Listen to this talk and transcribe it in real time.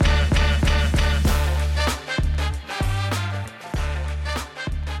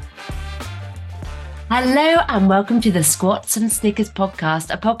Hello and welcome to the Squats and Snickers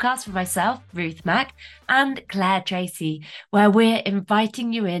podcast, a podcast for myself, Ruth Mack, and Claire Tracy, where we're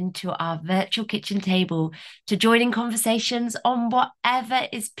inviting you into our virtual kitchen table to join in conversations on whatever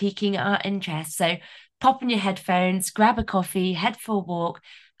is piquing our interest. So pop in your headphones, grab a coffee, head for a walk,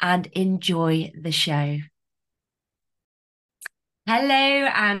 and enjoy the show. Hello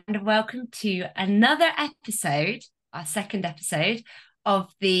and welcome to another episode, our second episode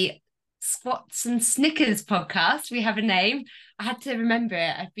of the Squats and Snickers podcast. We have a name. I had to remember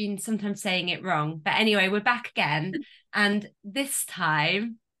it. I've been sometimes saying it wrong. But anyway, we're back again. And this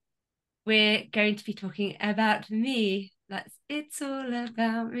time we're going to be talking about me. It's all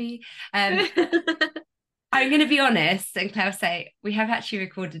about me. I'm going to be honest, and Claire will say, we have actually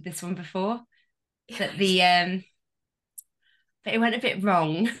recorded this one before. But but it went a bit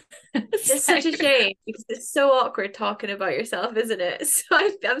wrong. It's such a shame because it's so awkward talking about yourself, isn't it? So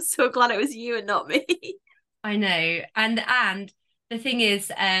I'm so glad it was you and not me. I know. And the thing is,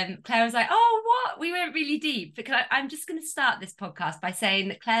 Claire was like, oh, what? We went really deep. Because I'm just going to start this podcast by saying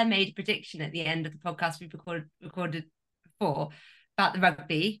that Claire made a prediction at the end of the podcast we've recorded before about the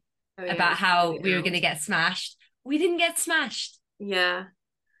rugby, about how we were going to get smashed. We didn't get smashed. Yeah.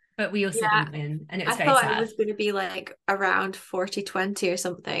 But we also didn't win. And it was very sad. It was going to be like around 40-20 or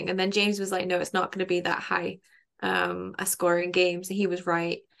something. And then James was like, no, it's not going to be that high a scoring game. So he was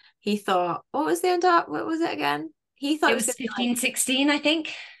right. He thought, what was the end up? What was it again? He thought it was 15-16, I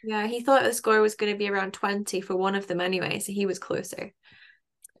think. Yeah, he thought the score was going to be around 20 for one of them anyway. So he was closer.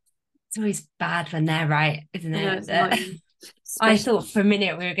 It's always bad when they're right, isn't it? I thought for a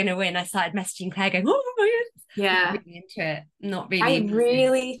minute we were going to win. I started messaging Claire going, oh my God. Yeah. Really into it. Not really. I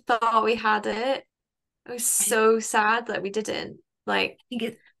really thought we had it. I was so sad that we didn't. Like, I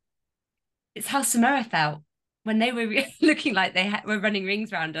think it's how Samoa felt when they were looking like they were running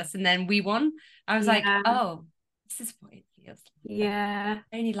rings around us, and then we won. I was like, oh, this is what it feels like. Yeah.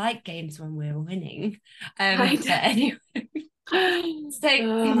 I only like games when we're winning. But anyway. So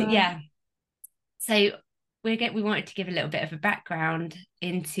yeah. So we wanted to give a little bit of a background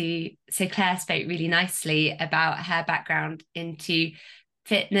into, so Claire spoke really nicely about her background into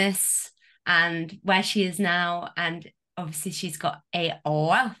fitness and where she is now. And obviously she's got a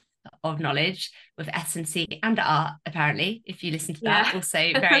wealth of knowledge with S&C and art, apparently, if you listen to that.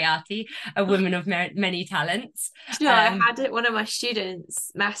 Also very arty, a woman of many talents. I had one of my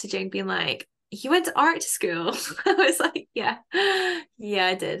students messaging being like, you went to art school. I was like, yeah,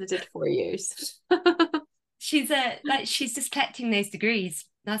 I did 4 years. She's just collecting those degrees.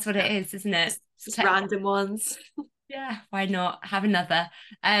 That's what it is, isn't it? Just random ones. Yeah, why not have another?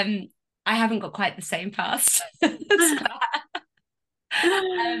 I haven't got quite the same past.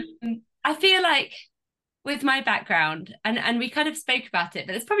 I feel like with my background, and we kind of spoke about it,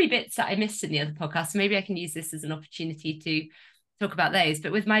 but there's probably bits that I missed in the other podcast. So maybe I can use this as an opportunity to talk about those.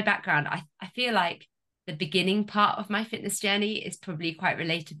 But with my background, I feel like the beginning part of my fitness journey is probably quite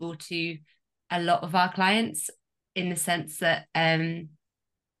relatable to a lot of our clients, in the sense that I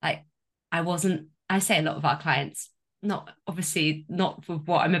say a lot of our clients, not obviously not with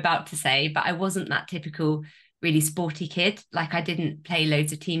what I'm about to say, but I wasn't that typical really sporty kid. Like, I didn't play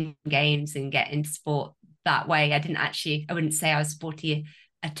loads of team games and get into sport that way. I wouldn't say I was sporty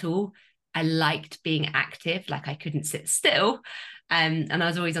at all. I liked being active. Like, I couldn't sit still, and I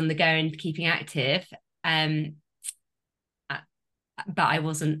was always on the go and keeping active. But I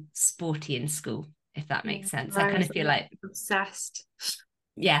wasn't sporty in school, if that makes sense. I kind of feel like obsessed.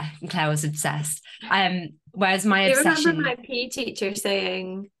 Yeah, Claire was obsessed. Whereas my obsession. I remember my PE teacher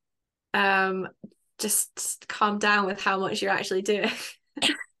saying, just calm down with how much you're actually doing.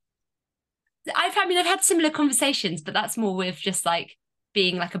 I've had similar conversations, but that's more with just like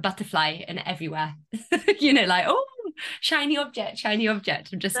being like a butterfly and everywhere. Like, oh, shiny object. I'm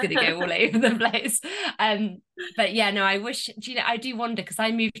just going to go all over the place. But yeah, no, I wish, I do wonder, because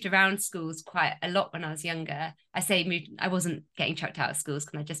I moved around schools quite a lot when I was younger. I wasn't getting chucked out of schools.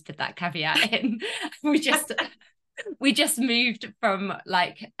 Can I just put that caveat in? we just moved from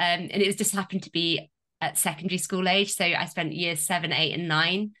and it was just happened to be at secondary school age. So I spent years 7, 8 and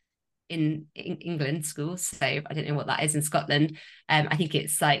 9 in England schools. So I don't know what that is in Scotland. I think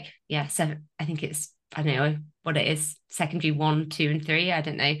it's 7. I think it's, I don't know what it is, secondary 1, 2 and 3. I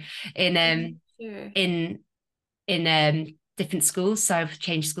don't know, in different schools. So I've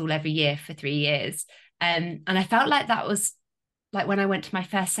changed school every year for 3 years. And I felt like that was like when I went to my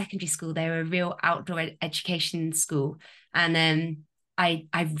first secondary school, they were a real outdoor education school. And I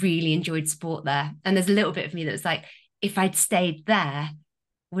really enjoyed sport there. And there's a little bit of me that was like, if I'd stayed there,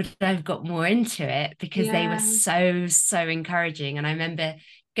 would I have got more into it? Because they were so encouraging. And I remember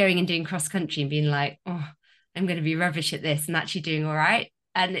going and doing cross country and being like, oh, I'm going to be rubbish at this, and actually doing all right.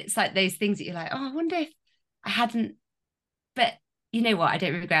 And it's like those things that you're like, oh, I wonder if I hadn't, but you know what? I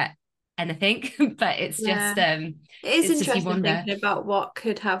don't regret anything, but Yeah. It is it's just you interesting wonder. thinking about what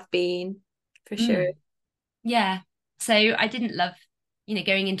could have been, for sure. Mm, yeah. So I didn't love,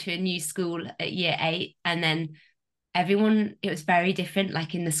 going into a new school at year 8, and then everyone, it was very different.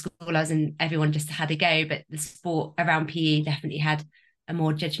 Like in the school I was in, everyone just had a go, but the sport around PE definitely had a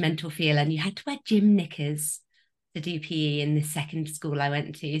more judgmental feel, and you had to wear gym knickers to do PE in the second school I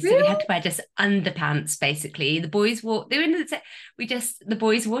went to. So we Really? had to wear just underpants basically. The boys wore they were in the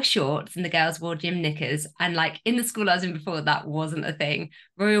boys wore shorts and the girls wore gym knickers. And like in the school I was in before, that wasn't a thing.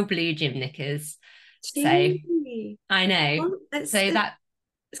 Royal blue gym knickers. So Gee. I know. Well, So that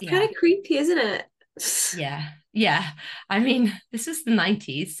it's kind yeah, of creepy, isn't it? yeah, yeah. I mean, this was the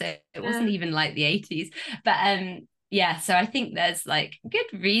 90s, so it wasn't Yeah. even like the 80s. But yeah, so I think there's like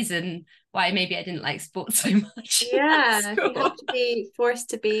good reason why maybe I didn't like sports so much at Yeah, if you have school. to be forced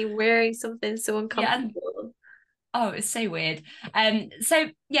to be wearing something so Yeah, and uncomfortable. oh, it's so weird. So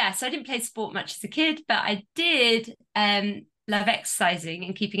yeah, so I didn't play sport much as a kid, but I did love exercising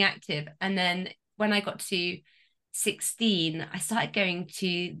and keeping active. And then when I got to 16, I started going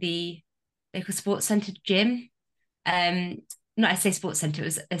to the local sports centre gym. Um, Not I say sports centre, it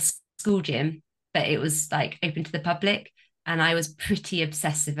was a school gym, but it was like open to the public. And I was pretty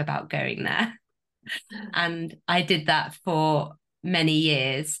obsessive about going there. And I did that for many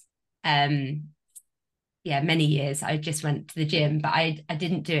years. Um, yeah, many years. I just went to the gym, but I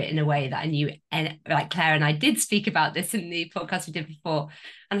didn't do it in a way that I knew. And like Claire and I did speak about this in the podcast we did before,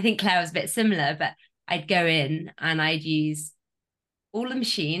 and I think Claire was a bit similar. But I'd go in and I'd use all the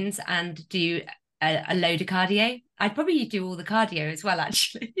machines and do a load of cardio. I'd probably do all the cardio as well.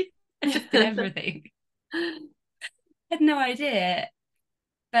 Actually, I just did everything. I had no idea,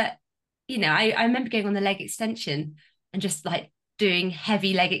 but I remember going on the leg extension and just like doing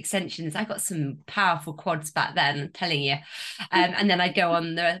heavy leg extensions. I got some powerful quads back then, I'm telling you. And then I'd go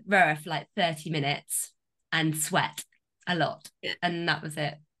on the rower for like 30 minutes and sweat a lot. And that was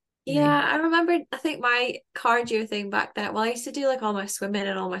it, Yeah, I remember, I think my cardio thing back then, well, I used to do like all my swimming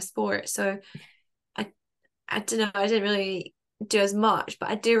and all my sports. So I I don't know, I didn't really do as much, but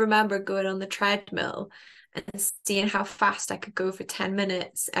I do remember going on the treadmill and seeing how fast I could go for 10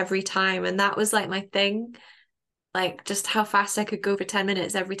 minutes every time. And that was like my thing, like just how fast I could go for 10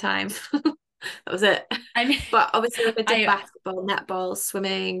 minutes every time. That was it. I mean, But obviously, like I did I basketball, netball,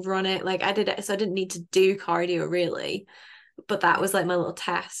 swimming, running, like I did it. So I didn't need to do cardio really, but that was like my little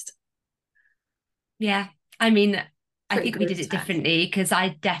test. yeah, I mean, I Pretty think we gross did it test. differently because I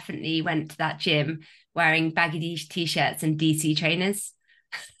definitely went to that gym wearing baggy t-shirts and DC trainers.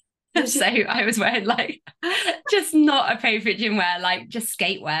 So I was wearing like just not appropriate gym wear, like just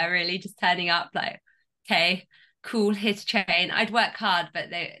skate wear, really, just turning up like, okay, cool, here to train. I'd work hard, but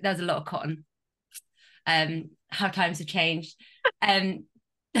there was a lot of cotton. How times have changed. Um,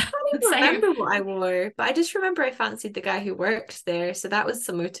 I don't so remember what I wore, but I just remember I fancied the guy who worked there, so that was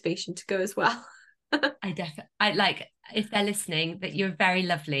some motivation to go as well. I like if they're listening that you're very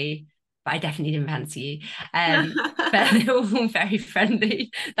lovely, but I definitely didn't fancy you. But they were all very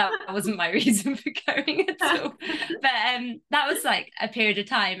friendly. That wasn't my reason for going at all. But that was like a period of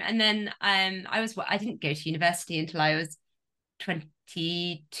time. And then I didn't go to university until I was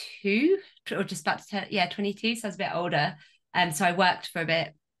 22 or just about to turn, yeah, 22. So I was a bit older. So I worked for a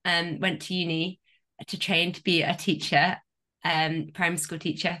bit and went to uni to train to be a teacher, primary school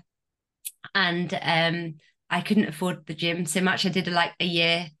teacher. And I couldn't afford the gym so much. I did like a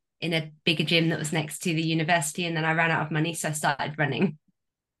year in a bigger gym that was next to the university, and then I ran out of money, so I started running.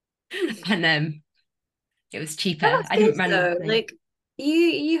 And it was cheaper. That's I good didn't run though. like Like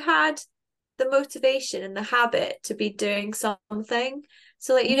you had the motivation and the habit to be doing something.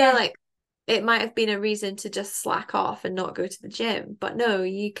 So like yeah. like it might have been a reason to just slack off and not go to the gym, but no,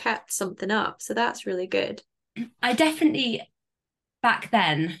 you kept something up. So that's really good. I definitely back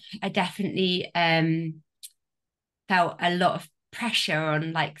then I definitely felt a lot of pressure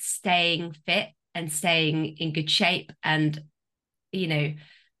on like staying fit and staying in good shape, and you know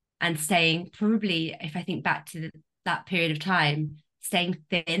and staying, probably if I think back to that period of time, staying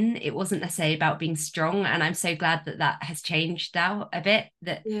thin. It wasn't necessarily about being strong, and I'm so glad that that has changed now a bit,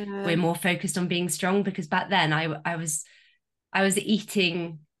 that we're Yeah. more focused on being strong, because back then I was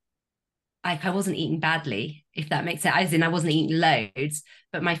eating, like I wasn't eating badly, if that makes sense, as in I wasn't eating loads,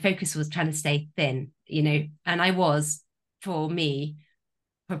 but my focus was trying to stay thin, and I was, for me,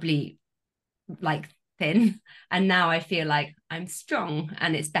 probably like thin. And now I feel like I'm strong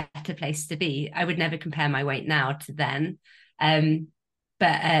and it's a better place to be. I would never compare my weight now to then. um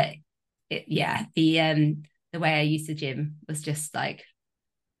But the way I used the gym was just like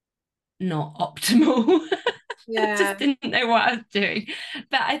not optimal. I just Yeah. didn't know what I was doing.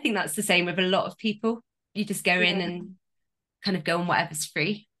 But I think that's the same with a lot of people. You just go in Yeah. and kind of go on whatever's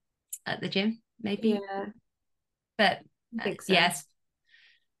free at the gym, maybe. Yeah. But I think so. yes.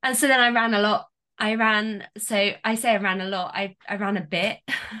 And so then I ran a lot. So I say I ran a lot. I ran a bit.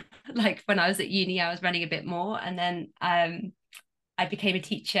 Like when I was at uni, I was running a bit more. And then I became a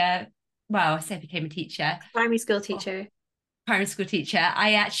teacher. Well, I say I became a teacher. Primary school teacher. Primary school teacher.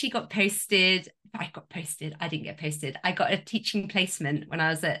 I actually got posted. I got posted. I didn't get posted. I got a teaching placement when I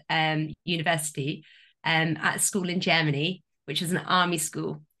was at university at a school in Germany, which was an army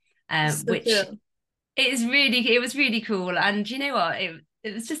school, So which cool. it was really cool. And you know what?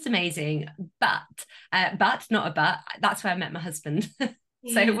 It was just amazing. But not a but. That's where I met my husband.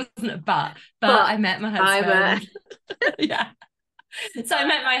 So it Yeah. wasn't a but But I met my I husband. bet. Yeah. So I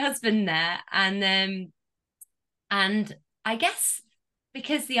met my husband there, and I guess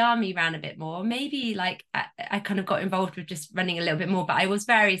because the army ran a bit more, maybe like I kind of got involved with just running a little bit more, but I was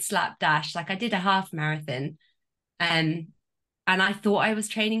very slapdash. Like I did a half marathon, um, and I thought I was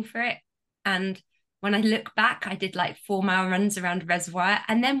training for it. And when I look back, I did like 4 mile runs around a reservoir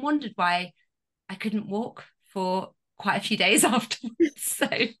and then wondered why I couldn't walk for quite a few days afterwards.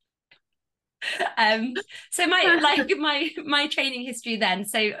 Um, so my training history then.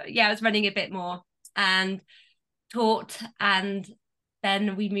 So yeah, I was running a bit more and taught, and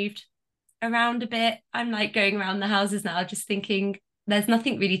then we moved around a bit. I'm like going around the houses now just thinking there's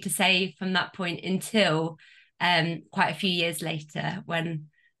nothing really to say from that point until quite a few years later, when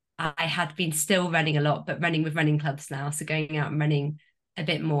I had been still running a lot but running with running clubs now, so going out and running a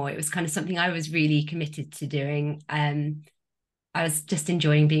bit more. It was kind of something I was really committed to doing. I was just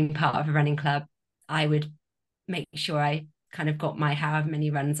enjoying being part of a running club. I would make sure I kind of got my however many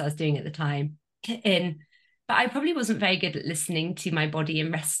runs I was doing at the time in. But I probably wasn't very good at listening to my body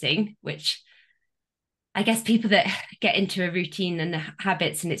and resting, which I guess people that get into a routine and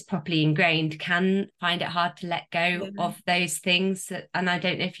habits and it's properly ingrained can find it hard to let go Yeah. of those things. And I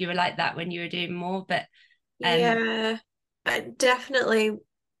don't know if you were like that when you were doing more, but Yeah. Definitely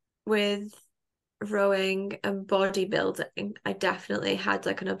with rowing and bodybuilding, I definitely had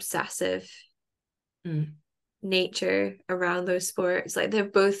like an obsessive mm, nature around those sports. Like they're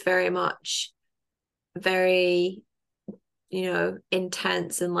both very much very,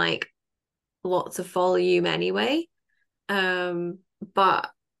 intense and like lots of volume anyway. But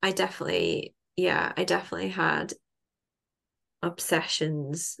I definitely had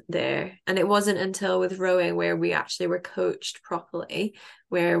obsessions there. And it wasn't until with rowing where we actually were coached properly,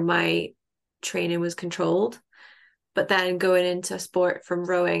 where my training was controlled. But then going into a sport from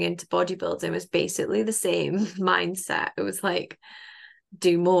rowing into bodybuilding was basically the same mindset. It was like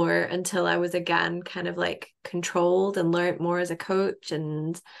do more until I was again kind of like controlled and learned more as a coach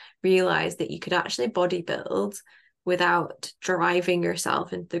and realized that you could actually bodybuild without driving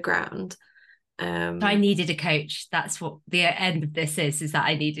yourself into the ground. so I Um, needed a coach. That's what the end of this is that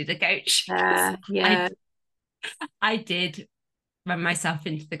I needed a coach because yeah, I did run myself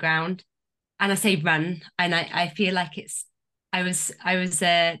into the ground. And I say run, and I feel like I was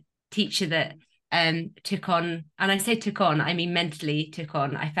a teacher that took on, and I say took on, I mean mentally took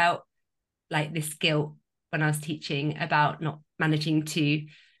on. I felt like this guilt when I was teaching about not managing to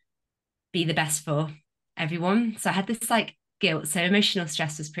be the best for everyone. So I had this like guilt. So emotional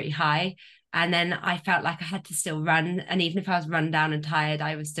stress was pretty high. And then I felt like I had to still run. And even if I was run down and tired,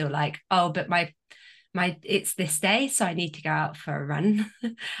 I was still like, oh, but my it's this day, so I need to go out for a run.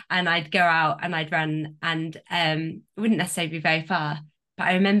 And I'd go out and I'd run, and it wouldn't necessarily be very far. But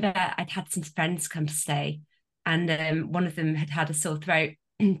I remember I'd had some friends come to stay, and one of them had had a sore throat.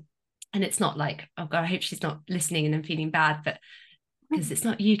 And it's not like, oh God, I hope she's not listening and I'm feeling bad, but because it's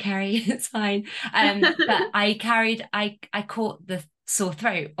not you, Carrie, it's fine. But I caught the sore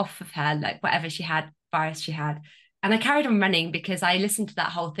throat off of her, like whatever she had, virus she had. And I carried on running because I listened to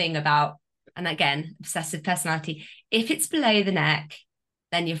that whole thing about, and again, obsessive personality. If it's below the neck,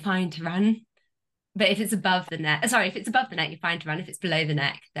 then you're fine to run. But if it's above the neck, sorry, if it's above the neck, you're fine to run. If it's below the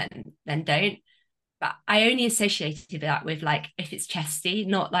neck, then don't. But I only associated that with like if it's chesty,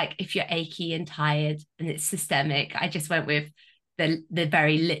 not like if you're achy and tired and it's systemic. I just went with the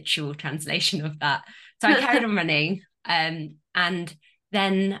very literal translation of that. So I carried on running, and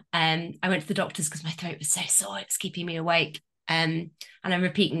then I went to the doctors because my throat was so sore, it was keeping me awake. And I'm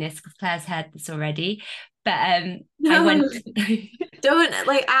repeating this because Claire's heard this already. But I no. went Don't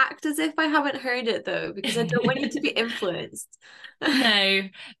like act as if I haven't heard it though, because I don't want you to be influenced. No,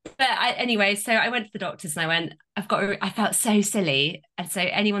 but anyway, so I went to the doctors and I went, I felt so silly. And so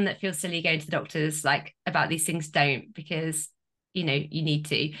anyone that feels silly going to the doctors like about these things, don't, because you need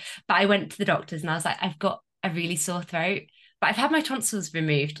to. But I went to the doctors and I was like, I've got a really sore throat, but I've had my tonsils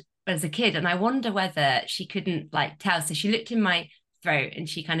removed as a kid. And I wonder whether she couldn't like tell. So she looked in my throat and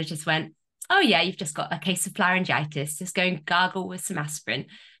she kind of just went, oh yeah, you've just got a case of laryngitis. Just go and gargle with some aspirin.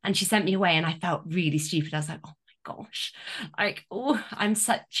 And she sent me away and I felt really stupid. I was like, oh gosh, like, oh, I'm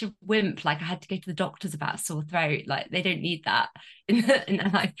such a wimp. Like I had to go to the doctors about a sore throat. Like they don't need that in their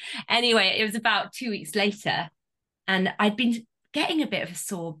life. Anyway, it was about 2 weeks later and I'd been getting a bit of a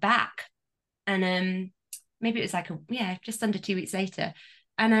sore back. And maybe it was like just under 2 weeks later.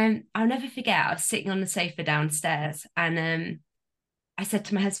 And I'll never forget, I was sitting on the sofa downstairs and I said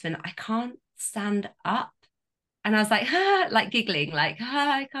to my husband, I can't stand up. And I was like, like giggling, like,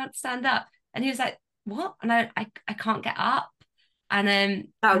 I can't stand up. And he was like, what? And I can't get up. And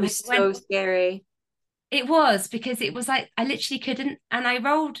That would and be I went, so scary. it was because it was like I literally couldn't. And I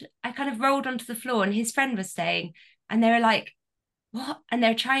kind of rolled onto the floor and his friend was staying and they were like, what? And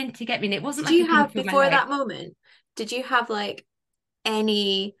they're trying to get me. And it wasn't Did like I you couldn't have feel my before leg. that moment? Did you have like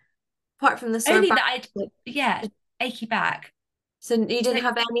any apart from the sore Only back? that yeah, achy back. So you didn't So,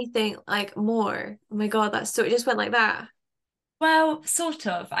 have anything like more. Oh my God, that's so it just went like that. well, sort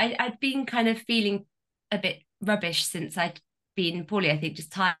of. I'd been kind of feeling a bit rubbish since I'd been poorly, I think,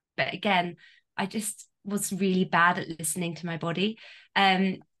 just tired. But again, I just was really bad at listening to my body.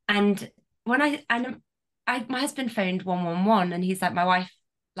 And when my husband phoned 111 and he's like, my wife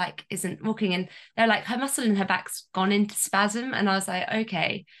like isn't walking and they're like, her muscle in her back's gone into spasm. And I was like,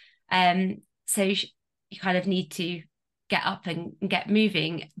 okay. So you kind of need to get up and get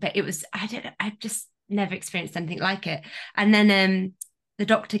moving. But I just never experienced anything like it. And then the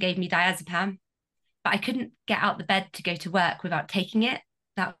doctor gave me diazepam, but I couldn't get out the bed to go to work without taking it.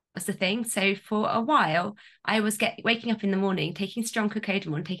 That was the thing. So for a while, I was waking up in the morning, taking strong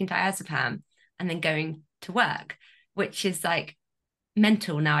cocodamol, taking diazepam, and then going to work, which is like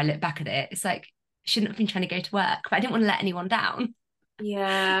mental now. I look back at it. It's like shouldn't have been trying to go to work, but I didn't want to let anyone down.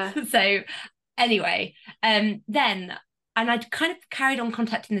 Yeah. So anyway, then and I'd kind of carried on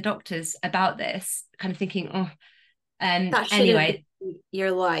contacting the doctors about this, kind of thinking, oh, That shouldn't anyway, be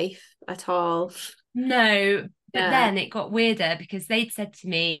your life at all. no, but Yeah. then it got weirder because they'd said to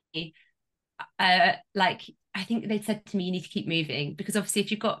me, like I think they'd said to me, you need to keep moving because obviously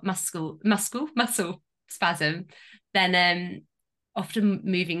if you've got muscle spasm, then often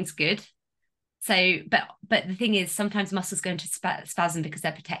moving's good. So, but the thing is, sometimes muscles go into spasm because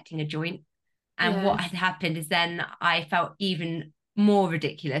they're protecting a joint. And Yeah. what had happened is then I felt even more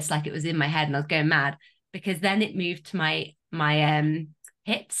ridiculous, like it was in my head and I was going mad because then it moved to my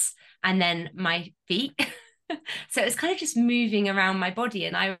hips and then my feet. So it's kind of just moving around my body.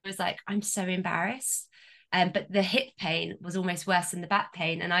 And I was like, I'm so embarrassed. But the hip pain was almost worse than the back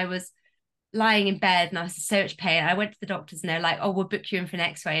pain. And I was lying in bed and I was in so much pain. I went to the doctors and they're like, oh, we'll book you in for an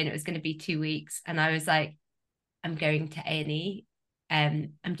x-ray. And it was going to be 2 weeks. And I was like, I'm going to A&E.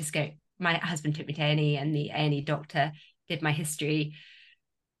 I'm just going, my husband took me to A&E and the A&E doctor did my history.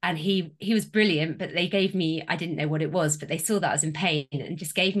 And he was brilliant, but they gave me, I didn't know what it was, but they saw that I was in pain and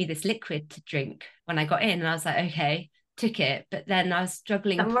just gave me this liquid to drink when I got in. And I was like, okay, took it. But then I was That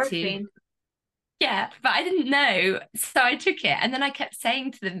struggling to, morphine. yeah, but I didn't know. So I took it. And then I kept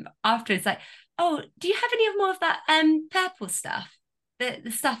saying to them afterwards, like, oh, do you have any of more of that purple stuff? The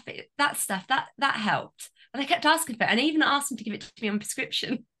stuff, that stuff, that helped. And I kept asking for it. And I even asked them to give it to me on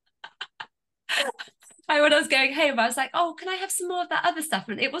prescription. When I was going home, I was like, oh, can I have some more of that other stuff?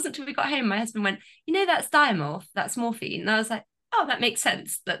 And it wasn't till we got home, my husband went, that's Diamorph, that's morphine. And I was like, oh, that makes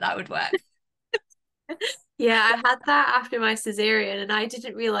sense that would work. Yeah, I had that after my cesarean and I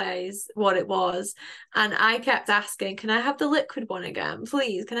didn't realize what it was. And I kept asking, can I have the liquid one again?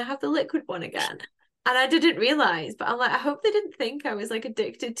 Please, can I have the liquid one again? And I didn't realize, but I'm like, I hope they didn't think I was like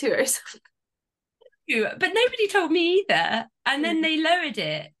addicted to it or something. But nobody told me either. And then they lowered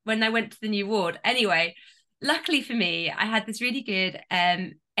it when I went to the new ward. Anyway, luckily for me, I had this really good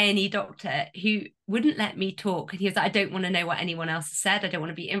A&E doctor who wouldn't let me talk. And he was like, I don't want to know what anyone else has said. I don't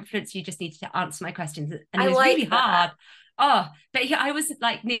want to be influenced. You just need to answer my questions. And I he was really like that. hard. Oh, but I was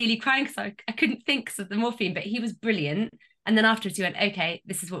like nearly crying because I couldn't think because of the morphine, but he was brilliant. And then afterwards he went, okay,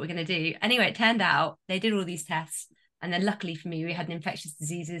 this is what we're going to do. Anyway, it turned out they did all these tests. And then luckily for me, we had an infectious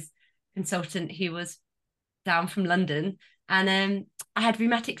diseases consultant who was down from London. And I had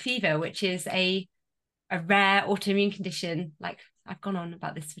rheumatic fever, which is a rare autoimmune condition. Like I've gone on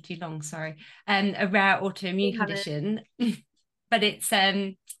about this for too long, sorry. A rare autoimmune We haven't. condition. but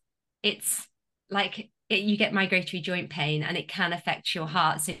it's like you get migratory joint pain and it can affect your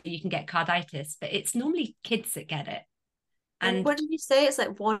heart, so you can get carditis, but it's normally kids that get it. And And what did you say? It's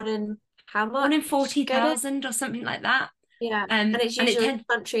like one in how one in much get it? 40,000 or something like that. Yeah. And it's And it usually tends,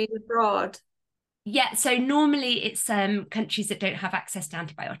 countries abroad. yeah, so normally it's countries that don't have access to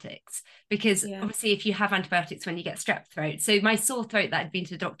antibiotics, because Yeah. obviously if you have antibiotics when you get strep throat, so my sore throat that I'd been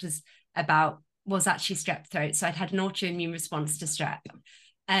to the doctors about was actually strep throat, so I'd had an autoimmune response to strep.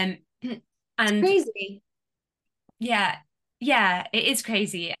 um It's and crazy. yeah, yeah, it is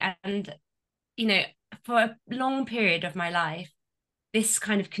crazy. And you know, for a long period of my life, this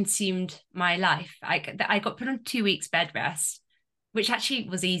kind of consumed my life. I got put on 2 weeks bed rest, which actually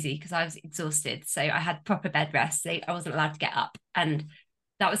was easy because I was exhausted. So I had proper bed rest. I wasn't allowed to get up, and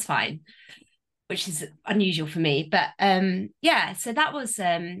that was fine, which is unusual for me. But yeah, so that was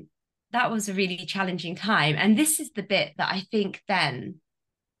a really challenging time. And this is the bit that I think then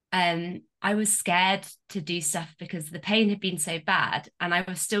I was scared to do stuff because the pain had been so bad and I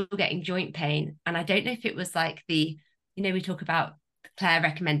was still getting joint pain. And I don't know if it was like we talk about, Claire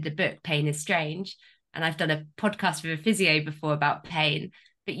recommended the book, Pain is Strange. And I've done a podcast with a physio before about pain,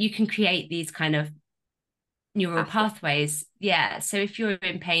 but you can create these kind of neural After. pathways. Yeah. So if you're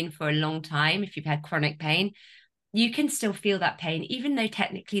in pain for a long time, if you've had chronic pain, you can still feel that pain, even though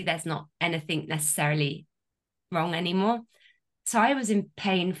technically there's not anything necessarily wrong anymore. So I was in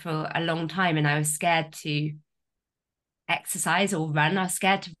pain for a long time and I was scared to exercise or run. I was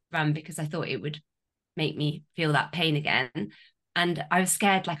scared to run because I thought it would make me feel that pain again. And I was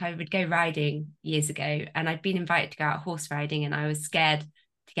scared, like I would go riding years ago and I'd been invited to go out horse riding and I was scared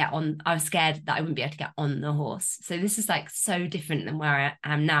to get on. I was scared that I wouldn't be able to get on the horse. So this is like so different than where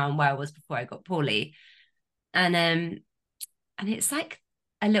I am now and where I was before I got poorly. And it's like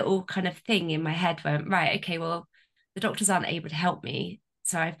a little kind of thing in my head where, right, okay, well, the doctors aren't able to help me,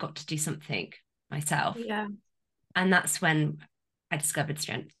 so I've got to do something myself. Yeah. And that's when I discovered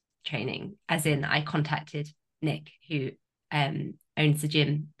strength training, as in I contacted Nick, who owns the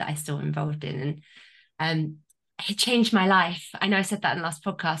gym that I still involved in. And it changed my life. I know I said that in the last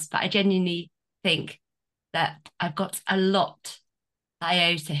podcast, but I genuinely think that I've got a lot that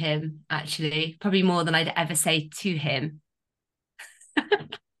I owe to him, actually, probably more than I'd ever say to him.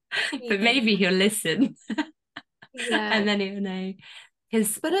 But maybe Yeah. he'll listen Yeah. and then he'll know.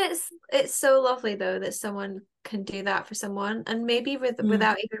 Because But it's so lovely though that someone can do that for someone and maybe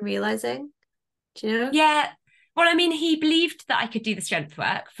without even realizing, do you know? yeah, well, I mean, he believed that I could do the strength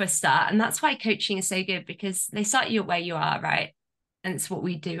work for a start. And that's why coaching is so good, because they start you where you are, right? And it's what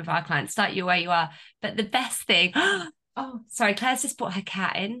we do with our clients, start you where you are. But the best thing, oh, sorry, Claire's just brought her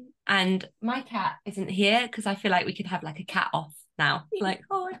cat in, and my cat isn't here because I feel like we could have like a cat off now. Like,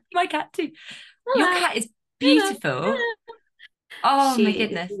 oh, my cat too. Your Hello. cat is Hello. beautiful. Hello. Oh my She is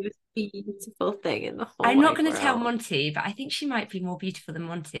goodness. the most beautiful thing in the whole I'm not wide going to tell world. Monty, but I think she might be more beautiful than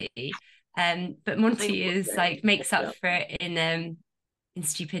Monty. But I'm Monty is wondering. like makes up for it in Look at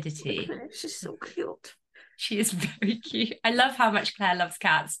stupidity. her. She's so cute. She is very cute. I love how much Claire loves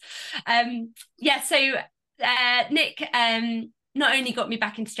cats. Yeah, so Nick not only got me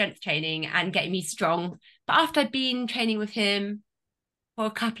back into strength training and getting me strong, but after I'd been training with him for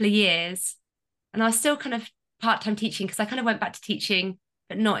a couple of years, and I was still kind of part-time teaching because I kind of went back to teaching,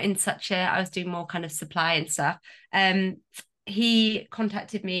 but not in such a, I was doing more kind of supply and stuff. He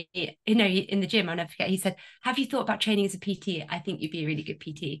contacted me, in the gym, I'll never forget. He said, have you thought about training as a PT? I think you'd be a really good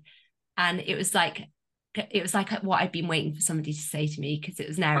PT. And it was like what I'd been waiting for somebody to say to me, because it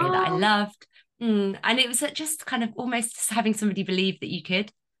was an area that I Oh, loved. And it was just kind of almost just having somebody believe that you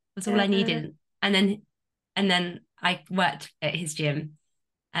could was all I yeah. needed. And then I worked at his gym,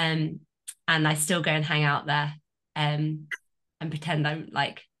 um, and I still go and hang out there, and pretend I'm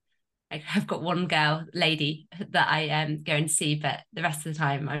like I've got one lady that I go and see, but the rest of the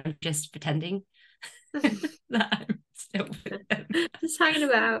time I'm just pretending that I'm still with them. Just hanging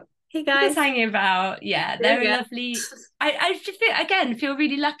about. Hey Just guys, hanging about. Yeah, there they're we a go. lovely. I just feel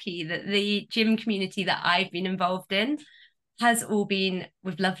really lucky that the gym community that I've been involved in has all been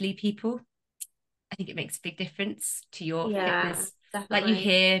with lovely people. I think it makes a big difference to your Yeah, fitness. Like you definitely.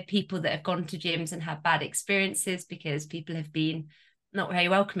 hear people that have gone to gyms and had bad experiences because people have been not very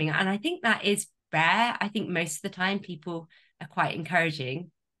welcoming. And I think that is rare. I think most of the time people are quite encouraging,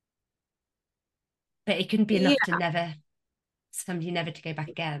 but it can be Yeah, enough to somebody never to go back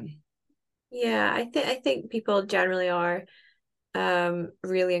again. yeah. I think people generally are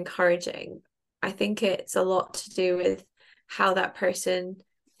really encouraging. I think it's a lot to do with how that person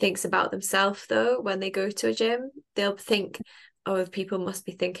thinks about themselves though when they go to a gym. They'll think, oh, people must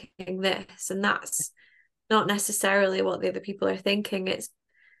be thinking this, and that's not necessarily what the other people are thinking. It's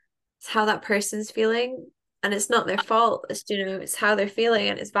how that person's feeling, and it's not their fault. It's, you know, it's how they're feeling,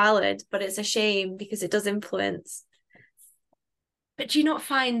 and it's valid, but it's a shame because it does influence. But do you not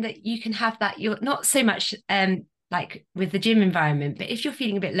find that you can have that? You're not so much like with the gym environment, but if you're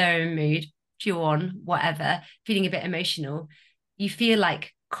feeling a bit lower in mood, chew on, whatever, feeling a bit emotional, you feel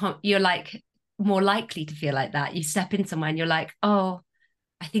like you're like more likely to feel like that. You step in somewhere and you're like, oh,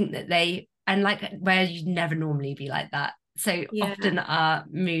 I think that they, and like where you'd never normally be like that. So Yeah. often our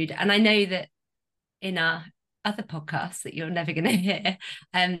mood, and I know that in our other podcasts that you're never going to hear,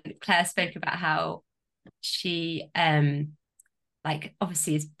 Claire spoke about how she like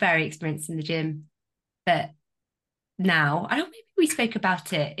obviously is very experienced in the gym, but now I don't, maybe we spoke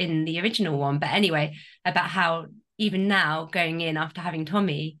about it in the original one, but anyway, about how even now going in after having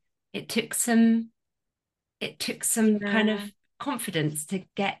Tommy, it took some kind of Yeah. confidence to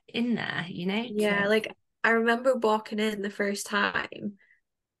get in there, Yeah, to like I remember walking in the first time.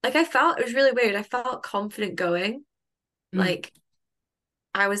 Like I felt it was really weird. I felt confident going. mm, Like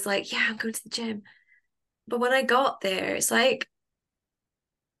I was like, yeah, I'm going to the gym. But when I got there, it's like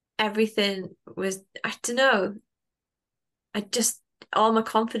everything was, I don't know, I just, all my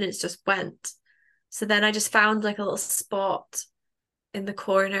confidence just went. So then I just found like a little spot in the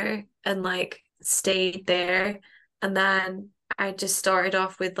corner and like stayed there. And then I just started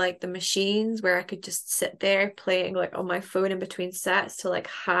off with like the machines where I could just sit there playing like on my phone in between sets to like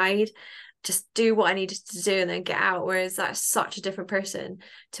hide, just do what I needed to do and then get out. Whereas that's such a different person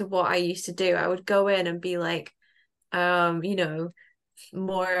to what I used to do. I would go in and be like, you know,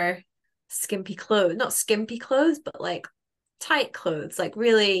 more skimpy clothes, not skimpy clothes, but like tight clothes, like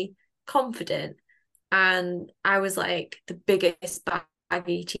really confident. And I was like the biggest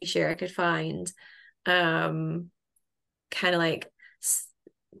baggy t-shirt I could find. Um, kind of like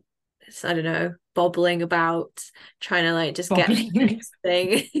I don't know, bobbling about, trying to like just get the bobbling. next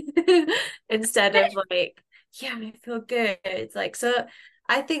thing instead of like, yeah, I feel good. It's like, so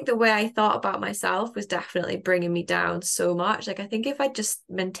I think the way I thought about myself was definitely bringing me down so much. Like, I think if I just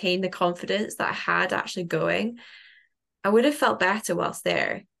maintained the confidence that I had actually going, I would have felt better whilst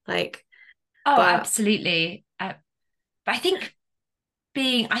there. Like, Oh, but absolutely. But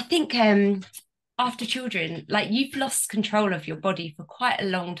I think after children, like you've lost control of your body for quite a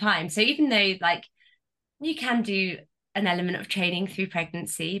long time. So even though like you can do an element of training through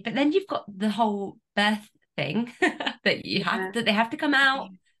pregnancy, but then you've got the whole birth thing yeah, that they have to come out,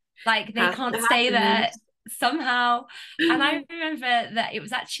 like they can't stay there happens. somehow. And I remember that it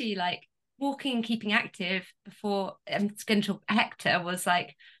was actually like walking and keeping active before I'm going to talk Hector was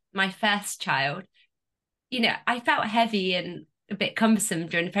like my first child. I felt heavy and a bit cumbersome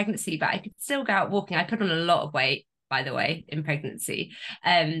during the pregnancy, but I could still go out walking. I put on a lot of weight, by the way, in pregnancy.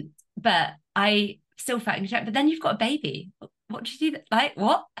 But I still felt in control. But then you've got a baby. What did you do? Like,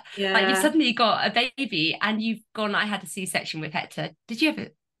 what? Like, you've Yeah, suddenly got a baby and you've gone, I had a C-section with Hector. Did you ever?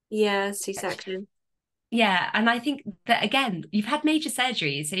 yeah, C-section. Yeah. And I think that, again, you've had major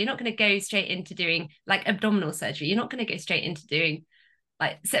surgeries. So you're not going to go straight into doing like abdominal surgery. You're not going to go straight into doing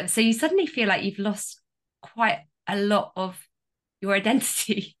like, so you suddenly feel like you've lost quite a lot of your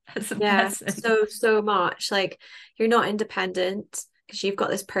identity as a Yeah, person. so much. Like you're not independent because you've got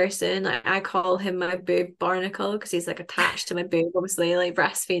this person. I call him my boob barnacle because he's like attached to my boob, obviously, like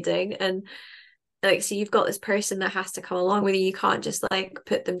breastfeeding. And like so you've got this person that has to come along with you. You can't just like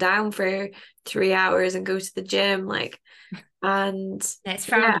put them down for 3 hours and go to the gym. Like and It's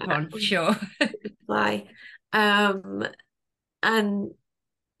frowned yeah, upon for sure. fly. Um and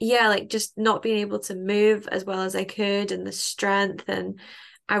yeah, like just not being able to move as well as I could and the strength, and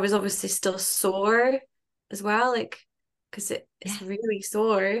I was obviously still sore as well, like because Yeah. it's really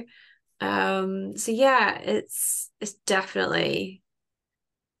sore. So yeah, it's definitely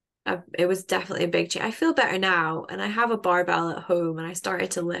it was definitely a big change. I feel better now and I have a barbell at home and I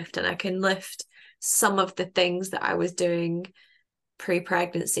started to lift and I can lift some of the things that I was doing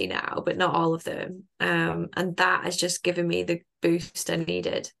pre-pregnancy now, but not all of them. And that has just given me the boost I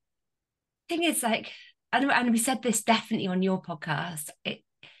needed. Thing is, like, and we said this definitely on your podcast. It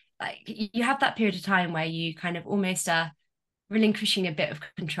like you have that period of time where you kind of almost are relinquishing a bit of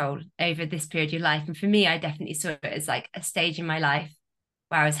control over this period of your life. And for me, I definitely saw it as like a stage in my life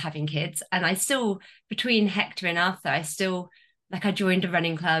where I was having kids. And I still, between Hector and Arthur, I still like I joined a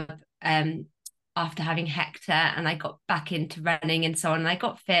running club after having Hector and I got back into running and so on. And I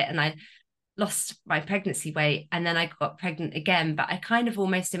got fit and I lost my pregnancy weight and then I got pregnant again. But I kind of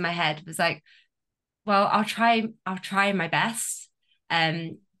almost in my head was like, well, I'll try my best.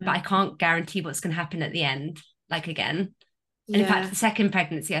 But I can't guarantee what's going to happen at the end, like again. And in fact, Yeah. the second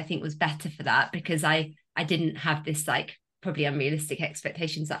pregnancy I think was better for that because I I didn't have this like probably unrealistic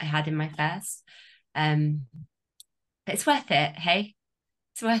expectations that I had in my first. But it's worth it, hey?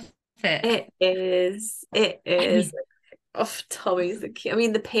 It's worth it. It is. It I is. mean, Oh, Tommy's the key. I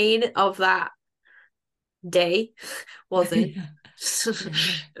mean, the pain of that day wasn't. yeah, no,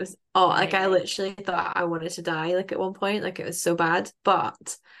 It was like no. I literally thought I wanted to die like at one point, like it was so bad.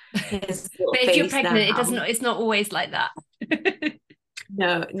 But his little But if you're face pregnant, it doesn't. now. It's not always like that.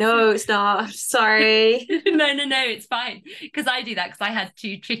 No, no, it's not. Sorry. No, no, no. It's fine because I do that because I had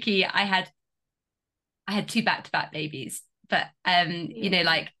two tricky. I had two back-to-back babies, but you Yeah. know,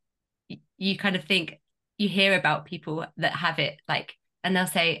 like you kind of think you hear about people that have it, like, and they'll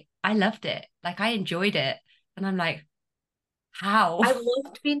say, "I loved it. Like I enjoyed it," and I'm like, "How?" I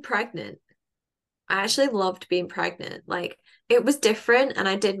loved being pregnant. I actually loved being pregnant. Like it was different, and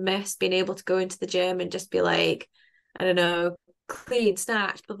I did miss being able to go into the gym and just be like, I don't know, clean,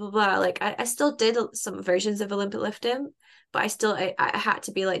 snatch, blah blah blah. Like I still did some versions of Olympic lifting, but I had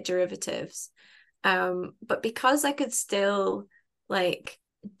to be like derivatives. But because I could still like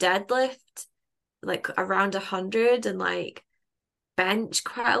deadlift like around 100 and like bench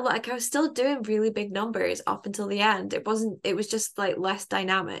quite a lot, like I was still doing really big numbers up until the end. It was just like less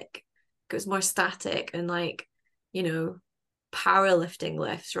dynamic. It was more static and like, you know, powerlifting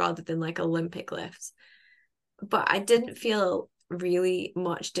lifts rather than like Olympic lifts. But I didn't feel really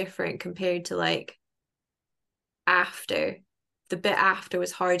much different compared to like after. The bit after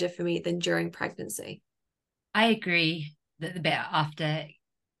was harder for me than during pregnancy. I agree that the bit after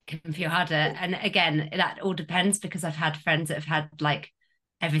can feel harder, and again, that all depends because I've had friends that have had like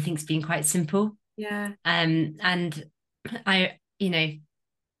everything's been quite simple, Yeah. and I, you know,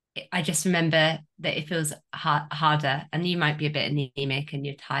 I just remember that it feels harder, and you might be a bit anemic and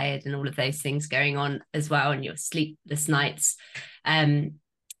you're tired and all of those things going on as well, and your sleepless nights. Um,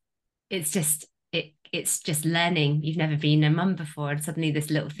 it's just it's just learning. You've never been a mum before, and suddenly this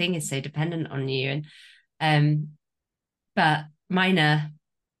little thing is so dependent on you. And but mine are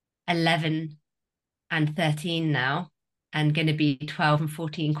 11 and 13 now, and going to be 12 and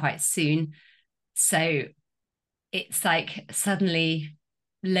 14 quite soon. So it's like suddenly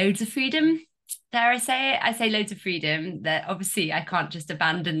loads of freedom. Dare I say it? I say loads of freedom that obviously I can't just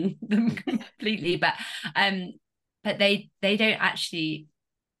abandon them completely, but they don't actually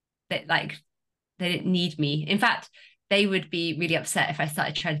that like they don't need me. In fact, they would be really upset if I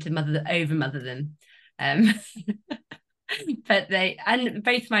started trying to over mother them. Um, but they and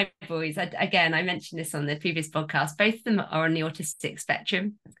both my boys, again, I mentioned this on the previous podcast. Both of them are on the autistic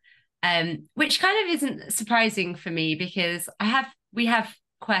spectrum, which kind of isn't surprising for me because we have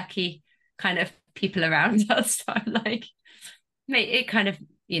quirky kind of people around us. So I'm like, mate, it kind of,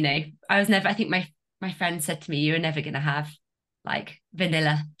 I was never. I think my friend said to me, "You're never going to have like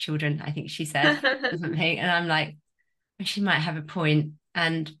vanilla children." I think she said or something, and I'm like, she might have a point.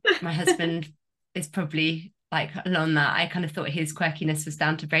 And my husband is probably like along that. I kind of thought his quirkiness was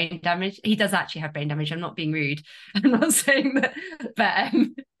down to brain damage. He does actually have brain damage. I'm not being rude. I'm not saying that, but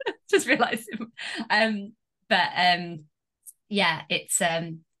just realised. But yeah, it's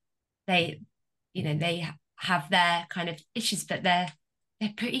they, they have their kind of issues, but they're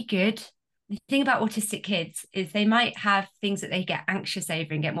pretty good. The thing about autistic kids is they might have things that they get anxious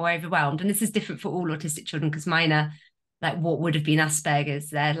over and get more overwhelmed. And this is different for all autistic children because mine are like what would have been Asperger's.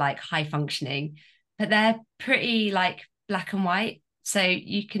 They're like high functioning, but they're pretty like black and white. So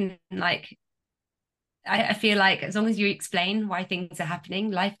you can like, I feel like as long as you explain why things are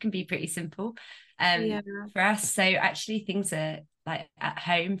happening, life can be pretty simple Yeah. for us. So actually things are like at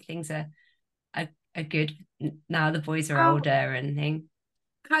home, things are good now. The boys are How older and things.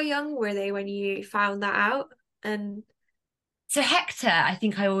 how young were they when you found that out? And So Hector, I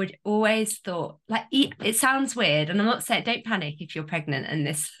think I would always thought like it sounds weird, and I'm not saying don't panic if you're pregnant and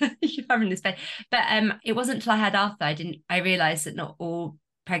this you're having this baby, but it wasn't until I had Arthur I realised that not all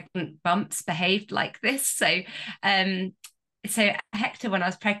pregnant bumps behaved like this. Um, so Hector, when I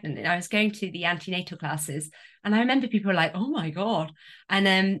was pregnant, and I was going to the antenatal classes, and I remember people were like, "Oh my god,"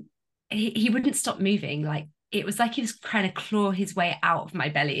 and he wouldn't stop moving, like. It was like he was trying to claw his way out of my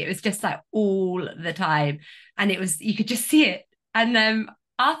belly. It was just like all the time, and it was you could just see it. And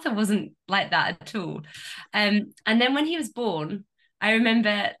Arthur wasn't like that at all. And then when he was born, I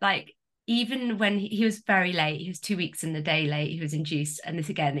remember like even when he was very late, he was 2 weeks in the day late, he was induced, and this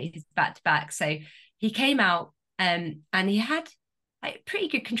again, he's back to back. So he came out and he had like pretty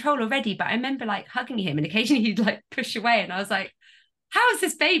good control already. But I remember like hugging him, and occasionally he'd like push away, and I was like, how is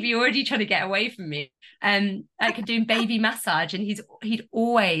this baby already trying to get away from me? Like doing baby massage, and he'd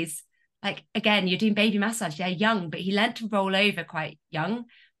always like again, you're doing baby massage, they're young, but he learned to roll over quite young.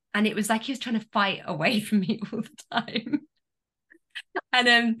 and it was like he was trying to fight away from me all the time.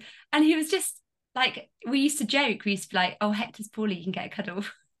 And he was just like, we used to joke, we used to be like, oh, Hector's poorly, you can get a cuddle.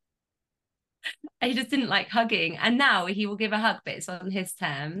 He just didn't like hugging. And now he will give a hug, but it's on his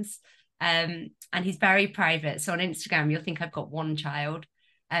terms. And he's very private. So on Instagram, you'll think I've got one child.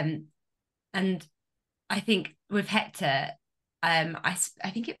 And I think with Hector, I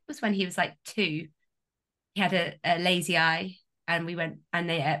think it was when he was like 2, he had a lazy eye, and we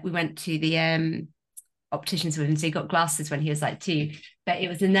went to the opticians with him. So he got glasses when he was like 2. But it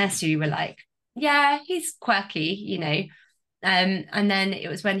was the nursery, we were like, yeah, he's quirky, you know. And then it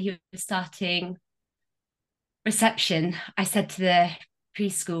was when he was starting reception, I said to the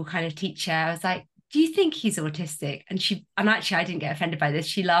preschool kind of teacher, I was like, do you think he's autistic? And actually I didn't get offended by this.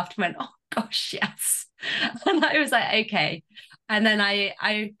 She laughed and went, oh gosh, yes. And I was like, okay. And then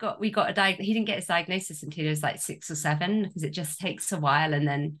we got he didn't get his diagnosis until he was like 6 or 7, because it just takes a while. And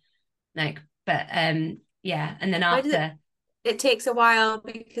then but yeah. And then Why does after, it takes a while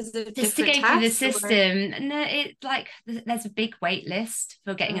because of just to different go through the tests? system, and it like there's a big wait list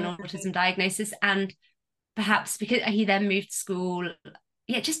for getting an autism diagnosis. And perhaps because he then moved to school,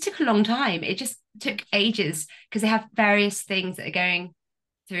 yeah, it just took a long time. It just took ages, because they have various things that are going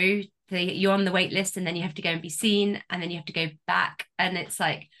through. You're on the wait list, and then you have to go and be seen, and then you have to go back. And it's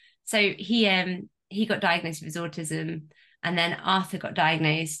like, so he got diagnosed with his autism, and then Arthur got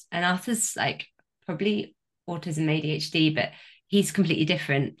diagnosed, and Arthur's like probably autism ADHD, but he's completely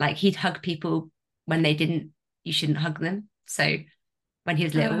different. Like, he'd hug people when you shouldn't hug them. So when he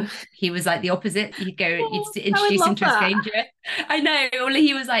was little, he was like the opposite. You'd I would introduce him love to a that. stranger. I know. Well,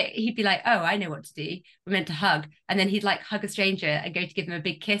 he'd be like, oh, I know what to do. We're meant to hug. And then he'd like hug a stranger and go to give them a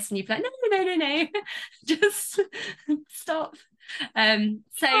big kiss. And you'd be like, no. Just stop.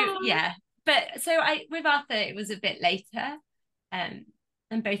 So yeah. But so with Arthur, it was a bit later. And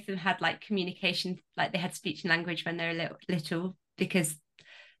both of them had like communication, like they had speech and language when they were little, because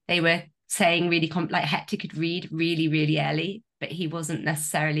they were saying really like Hector could read really, really early, but he wasn't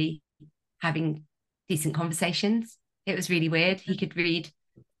necessarily having decent conversations. It was really weird. He could read,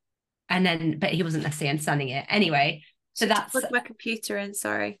 but he wasn't necessarily understanding it. Anyway, so Just plug my computer in,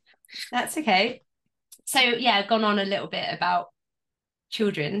 sorry. That's okay. So yeah, I've gone on a little bit about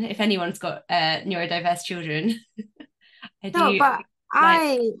children. If anyone's got neurodiverse children, I No, do but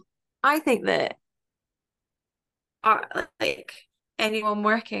like. I think that like anyone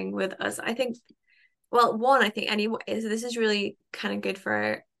working with us, I think, well, one, I think anyone is, this is really kind of good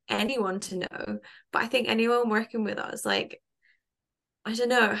for anyone to know, but I think anyone working with us, like, I don't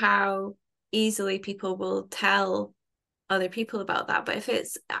know how easily people will tell other people about that, but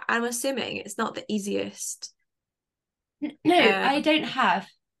I'm assuming it's not the easiest. No, Um, I don't have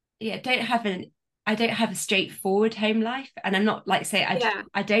a straightforward home life. And I'm not like, say, yeah,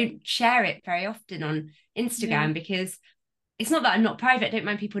 I don't share it very often on yeah, Instagram, because it's not that I'm not private, I don't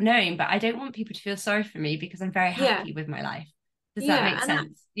mind people knowing, but I don't want people to feel sorry for me, because I'm very yeah, happy with my life. Does that yeah. make And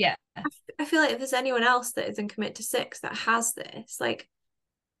sense? Yeah. I feel like if there's anyone else that is in Commit to Six that has this, like,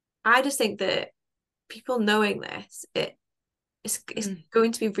 I just think that people knowing this, it's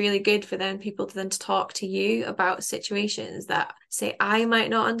going to be really good for then people to then to talk to you about situations that, say, I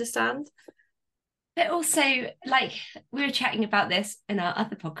might not understand. But also, like, we were chatting about this in our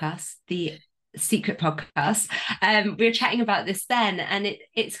other podcast, the secret podcast. We were chatting about this then, and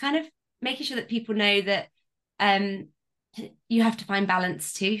it's kind of making sure that people know that you have to find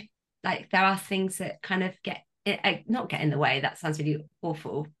balance too. Like, there are things that kind of not get in the way. That sounds really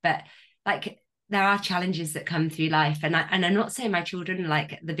awful, but like, there are challenges that come through life, and I'm not saying my children are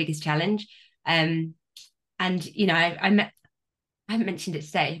like the biggest challenge. And you know, I haven't mentioned it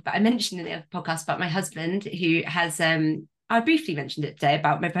today, but I mentioned in the other podcast about my husband who has I briefly mentioned it today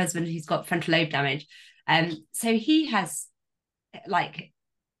about my husband who's got frontal lobe damage. So he has like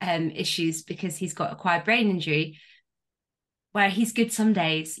issues because he's got acquired brain injury, where he's good some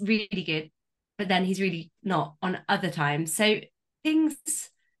days, really good, but then he's really not on other times. So things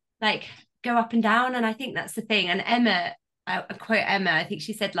like go up and down, and I think that's the thing. And Emma, I quote Emma, I think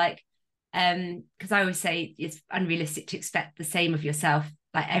she said like, because I always say it's unrealistic to expect the same of yourself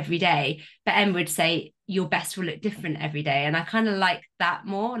like every day, but Emma would say your best will look different every day, and I kind of like that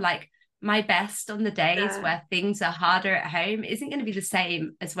more. Like, my best on the days Yeah, where things are harder at home isn't going to be the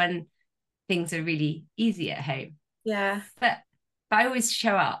same as when things are really easy at home. yeah, but I always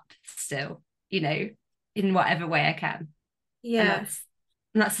show up still, you know, in whatever way I can. And yeah.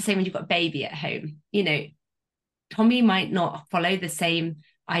 that's the same when you've got a baby at home. You know, Tommy might not follow the same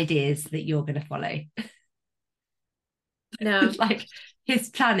ideas that you're going to follow. No, Like, he's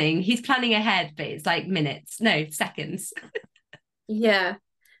planning ahead, but it's like minutes, no, seconds. yeah.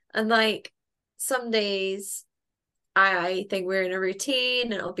 And like some days I think we're in a routine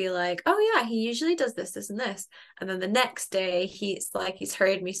and it'll be like, oh yeah, he usually does this, this, and this. And then the next day he's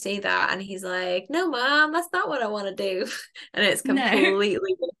heard me say that and he's like, no, mom, that's not what I want to do. And it's No.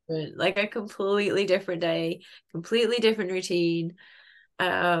 completely different, like a completely different day, completely different routine.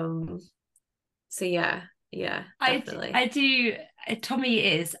 Um, so yeah, definitely. I do. Tommy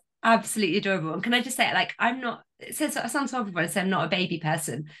is absolutely adorable. And can I just say, like, I'm not. It says it sounds horrible when I say I'm not a baby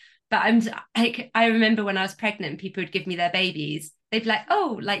person, but I'm. I remember when I was pregnant, people would give me their babies. They'd be like,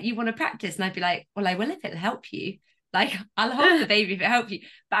 "Oh, like you want to practice?" And I'd be like, "Well, I will if it'll help you. Like, I'll hold the baby if it helps you."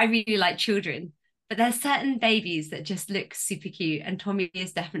 But I really like children. But there's certain babies that just look super cute, and Tommy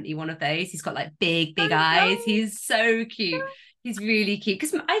is definitely one of those. He's got like big I eyes. know. He's so cute. He's really cute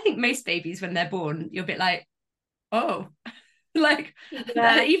because I think most babies, when they're born, you're a bit like, oh, like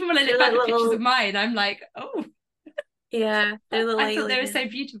Yeah, even when I look they're like back at pictures of little, mine, I'm like, oh, yeah, they're little I thought they were so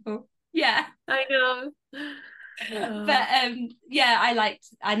aliens. beautiful. Yeah. I know. But Oh, yeah, I liked,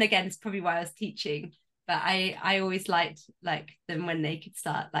 and again, it's probably why I was teaching, but I always liked like them when they could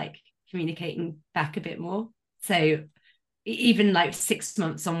start like communicating back a bit more. So even like 6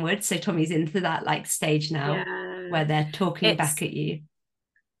 months onwards, so Tommy's into that like stage now yeah. where they're talking back It's at you.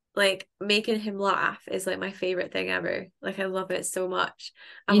 like making him laugh is like my favorite thing ever. Like I love it so much.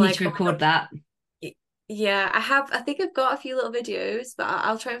 I'm You need like, to oh my record that. God. Yeah, I think I've got a few little videos, but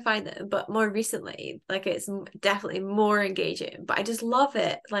I'll try and find them. But more recently, like it's definitely more engaging. But I just love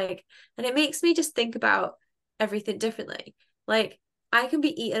it. Like, and it makes me just think about everything differently. Like I can be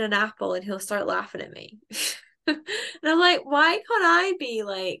eating an apple and he'll start laughing at me. And I'm like, why can't I be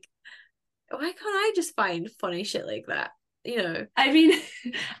like, why can't I just find funny shit like that? You know? I mean,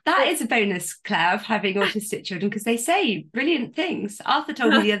 that Like is a bonus, Claire, of having autistic children because they say brilliant things. Arthur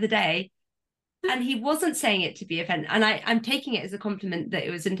told me the other day, and he wasn't saying it to be offended. And I'm taking it as a compliment that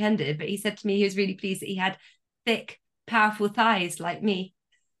it was intended, but he said to me he was really pleased that he had thick, powerful thighs like me.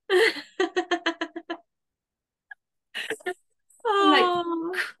 I'm like,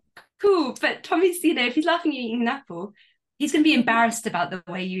 Oh, cool. But Tommy's, if he's laughing at you eating an apple, he's going to be embarrassed about the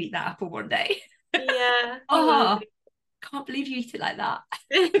way you eat that apple one day. yeah, he will Oh, be. can't believe you eat it like that.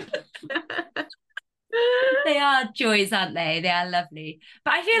 They are joys, aren't they? They are lovely.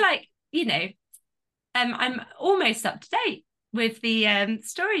 But I feel like, I'm almost up to date with the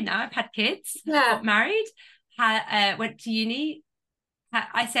story now. I've had kids, Yeah, got married, went to uni.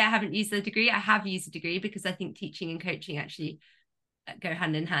 I say I haven't used the degree. I have used a degree because I think teaching and coaching actually go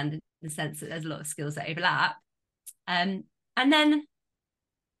hand in hand in the sense that there's a lot of skills that overlap. And then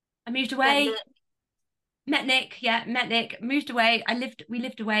I moved met away, Nick, met Nick. Yeah, met Nick. Moved away. We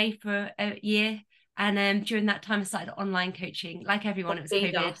lived away for a year, and during that time I started online coaching. Like everyone, it was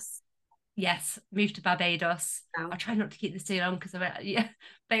COVID. Barbados. Yes, moved to Barbados. I'll Wow. try not to keep this too long because yeah,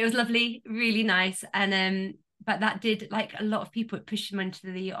 but it was lovely, really nice. And but that did, like a lot of people, it pushed them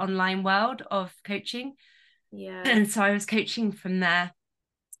into the online world of coaching. Yeah, And so I was coaching from there.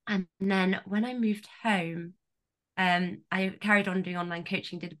 And then when I moved home, I carried on doing online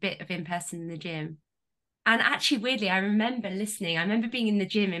coaching, did a bit of in person in the gym. And actually, weirdly, I remember listening. I remember being in the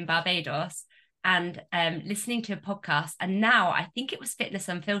gym in Barbados and listening to a podcast. And now I think it was Fitness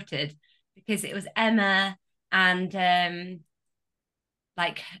Unfiltered because it was Emma and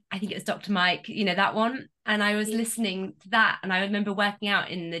like I think it was Dr. Mike, that one. And I was yeah, listening to that. And I remember working out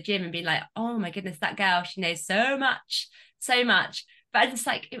in the gym and being like, oh my goodness, that girl, she knows so much, so much. But I just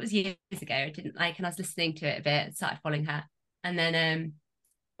like, it was years ago. I didn't like, and I was listening to it a bit, started following her. And then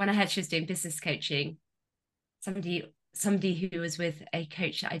when I heard she was doing business coaching, somebody who was with a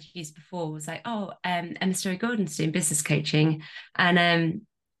coach that I'd used before was like, oh, Emma Story Gordon's doing business coaching. And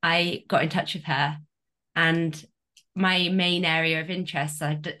I got in touch with her. And my main area of interest,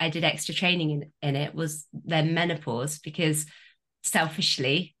 I did extra training in it, was then menopause, because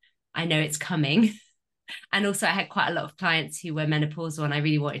selfishly, I know it's coming. And also, I had quite a lot of clients who were menopausal, and I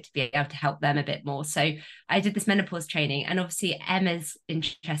really wanted to be able to help them a bit more. So I did this menopause training, and obviously, Emma's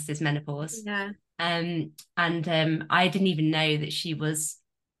interest is menopause. yeah, And I didn't even know that she was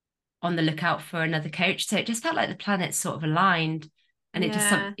on the lookout for another coach. So it just felt like the planets sort of aligned. And it just,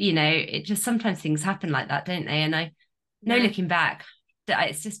 yeah, it just sometimes things happen like that, don't they? And I know, yeah. looking back, that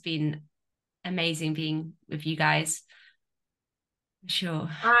it's just been amazing being with you guys. Sure.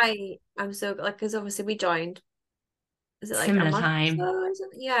 I'm so like because obviously we joined. Is it like a Similar month or so time. or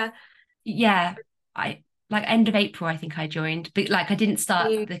something? Yeah. Yeah. I like end of April, I think I joined. But like I didn't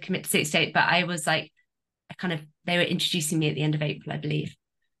start You, the commit to 6 date, but I was like, they were introducing me at the end of April, I believe.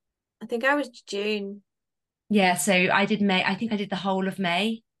 I think I was June. Yeah, so I did May. I think I did the whole of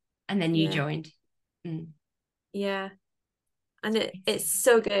May, and then you Yeah, joined. Mm. yeah. and it's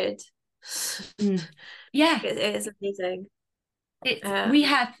so good. Mm. Yeah, It is amazing. it's Um, we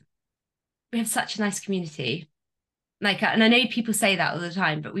have such a nice community. Like, and I know people say that all the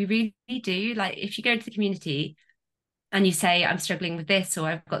time, but we really do. Like, if you go to the community and you say, I'm struggling with this or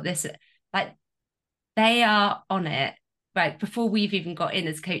I've got this, like they are on it. Right before we've even got in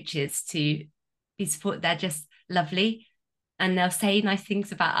as coaches to be support, they're just lovely. And they'll say nice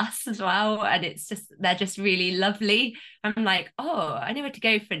things about us as well. And it's just, they're just really lovely. I'm like, oh, I know where to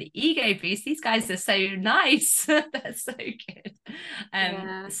go for an ego boost. These guys are so nice. They're so good.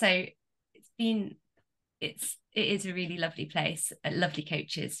 yeah, So it is a really lovely place, lovely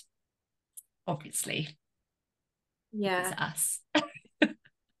coaches, obviously. It's yeah. us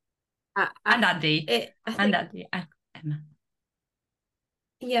I and Andy I and think, Andy and Emma.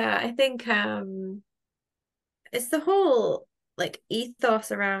 yeah, I think it's the whole like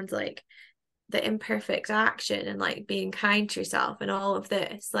ethos around like the imperfect action and like being kind to yourself and all of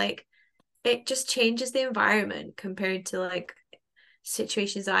this. Like it just changes the environment compared to like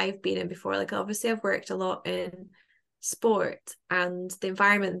situations I've been in before. Like obviously I've worked a lot in sport and the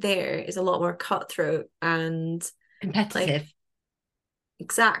environment there is a lot more cutthroat and like Competitive.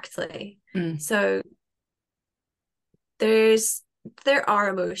 exactly. Mm, So there's there are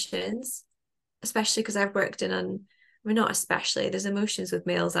emotions, especially because I've worked in an I mean not especially, there's emotions with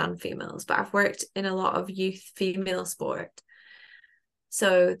males and females, but I've worked in a lot of youth female sport.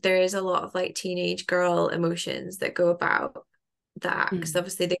 So there is a lot of like teenage girl emotions that go about that because mm.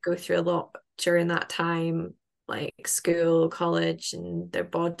 obviously they go through a lot during that time, like school, college, and their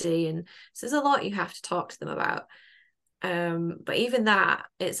body, and so there's a lot you have to talk to them about. But even that,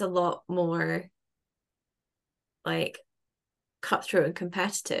 it's a lot more like cutthroat and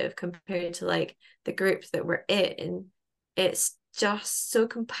competitive compared to like the group that we're in. It's just so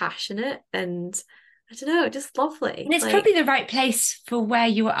compassionate and I don't know, just And lovely. it's probably Like, the right place for where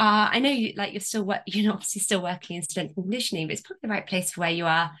you are. I know you like you're still you're obviously still working in strength and conditioning, but it's probably the right place for where you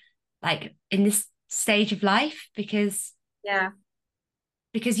are, like in this stage of life, yeah,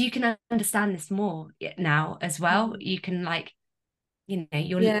 because you can understand this more now as well. mhm. You can like,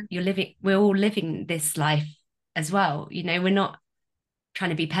 Yeah, you're living, we're all living this life as well. We're not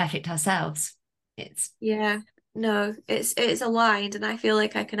trying to be perfect ourselves. It's yeah. No, it's aligned, and I feel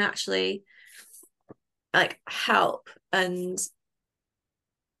like I can actually like help and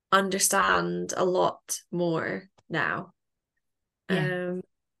understand a lot more now. yeah, Um,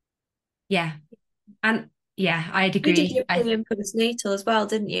 yeah, and yeah, I'd you did agree. your pre and postnatal as well,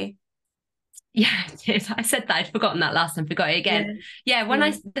 didn't you? Yeah, I did. I said that I'd forgotten that last time, forgot it again. Yeah, Yeah, when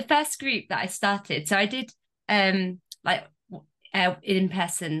yeah. the first group that I started, so I did like in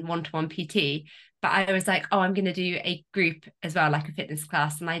person one-to-one PT, but I was like, oh, I'm going to do a group as well, like a fitness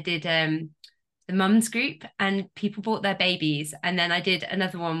class, and I did the mums group, and people brought their babies, and then I did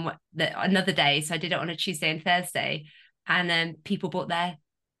another one that another day, so I did it on a Tuesday and Thursday, and then people brought their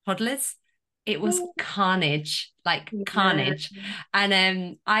toddlers. It was Oh, carnage, like yeah, carnage.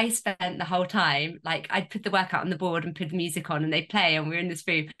 And I spent the whole time, like I'd put the workout on the board and put the music on and they'd play and we were in this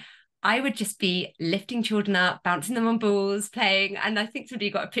room. I would just be lifting children up, bouncing them on balls, playing. And I think somebody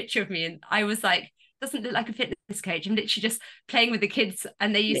got a picture of me and I was like, doesn't look like a fitness coach. I'm literally just playing with the kids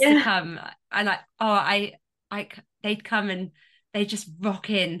and they used to yeah, come and I they'd come and they just rock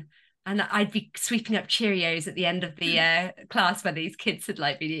in and I'd be sweeping up Cheerios at the end of the class where these kids had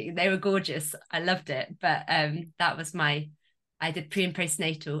like been eating. They were gorgeous. I loved it. But that was I did pre and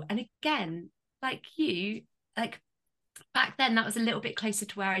postnatal. And again, like you, like back then that was a little bit closer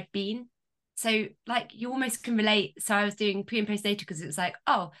to where I'd been. So like you almost can relate. So I was doing pre and postnatal because it was like,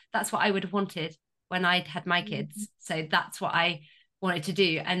 oh, that's what I would have wanted when I'd had my kids. So that's what I wanted to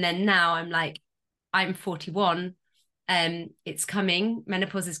do. And then now I'm like, I'm 41. It's coming,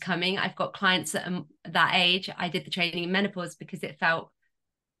 menopause is coming. I've got clients that are that age. I did the training in menopause because it felt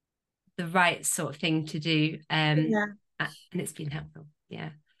the right sort of thing to do. yeah. And it's been helpful. Yeah.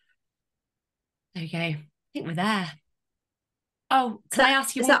 There we go. I think we're there. Oh, Is can I that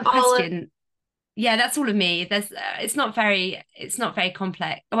ask you is more of that a all of question? Yeah, that's all of me. It's not very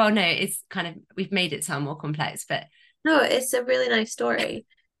complex. Well, no, it's kind of we've made it sound more complex, no, it's a really nice story.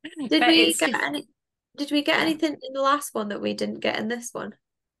 Did but we it's get just any did we get yeah. anything in the last one that we didn't get in this one?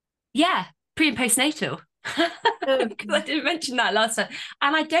 Yeah, pre and postnatal. Oh, Because I didn't mention that last time.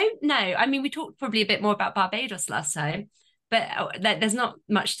 And I don't know. I mean, we talked probably a bit more about Barbados last time, but there's not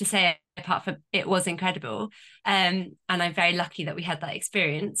much to say apart from it was incredible. And I'm very lucky that we had that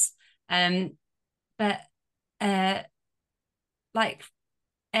experience. But uh, like,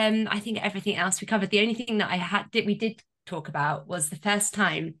 I think everything else we covered. The only thing that we did talk about was the first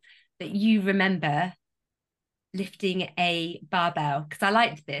time that you remember lifting a barbell because I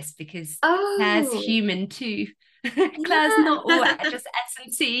liked this because Claire's Oh, human too. Claire's not all yeah. just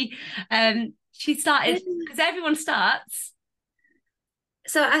S&C. She started because everyone starts.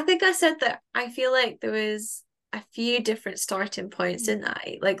 So I think I said that I feel like there was a few different starting points, didn't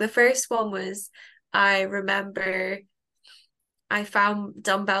I? Like the first one was I remember I found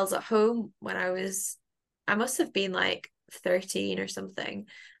dumbbells at home when I must have been like 13 or something.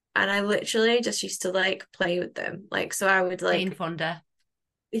 And I literally just used to like play with them. Like, so I would Jane like, Fonda.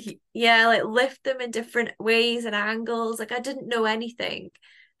 yeah, like lift them in different ways and angles. Like, I didn't know anything.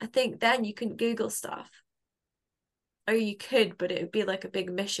 I think then you couldn't Google stuff. Or you could, but it would be like a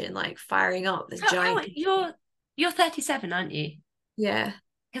big mission, like firing up this How giant computer. you're 37, aren't you? Yeah.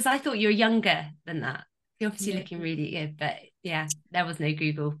 Because I thought you were younger than that. You're obviously Yeah. looking really good, but yeah, there was no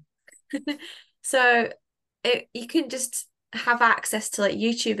Google. So you can just have access to like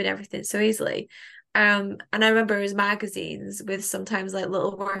YouTube and everything so easily. And I remember it was magazines with sometimes like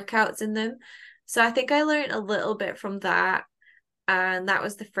little workouts in them. So I think I learned a little bit from that, and that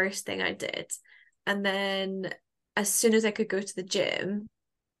was the first thing I did. And then as soon as I could go to the gym,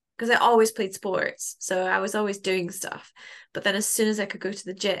 because I always played sports, so I was always doing stuff. But then as soon as I could go to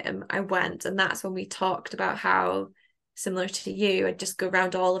the gym, I went, and that's when we talked about how similar to you, I'd just go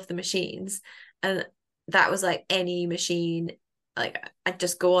around all of the machines, and that was like any machine, like I'd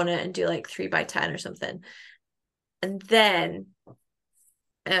just go on it and do like 3x10 or something. And then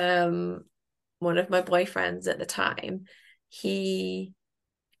um one of my boyfriends at the time, he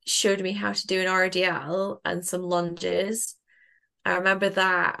showed me how to do an RDL and some lunges. I remember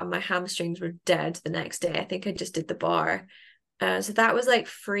that, and my hamstrings were dead the next day. I think I just did the bar. So that was like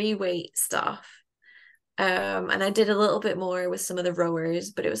free weight stuff. And I did a little bit more with some of the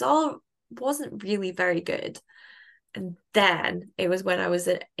rowers, but it was all wasn't really very good. And then it was when I was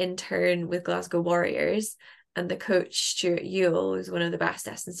an intern with Glasgow Warriors, and the coach Stuart Ewell, who's one of the best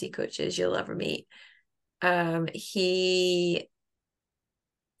S&C coaches you'll ever meet. He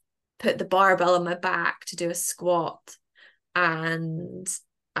put the barbell on my back to do a squat, and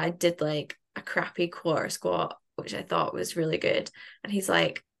I did like a crappy quarter squat, which I thought was really good. And he's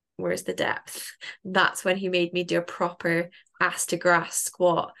like, "Where's the depth?" That's when he made me do a proper ass to grass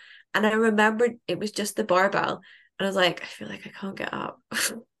squat. And I remembered it was just the barbell. And I was like, I feel like I can't get up.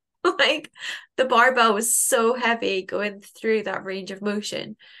 Like the barbell was so heavy going through that range of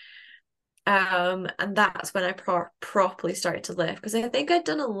motion. And that's when I properly started to lift, because I think I'd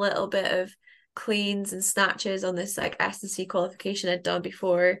done a little bit of cleans and snatches on this like S&C qualification I'd done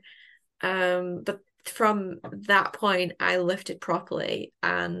before. But from that point, I lifted properly,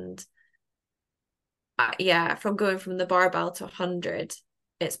 and yeah, from going from the barbell to 100,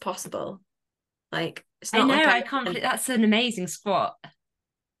 it's possible. Like it's I not know, like I can't believe that's an amazing squat.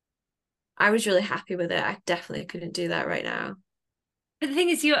 I was really happy with it. I definitely couldn't do that right now. But the thing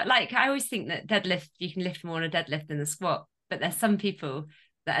is, you're like, I always think that deadlift, you can lift more on a deadlift than a squat. But there's some people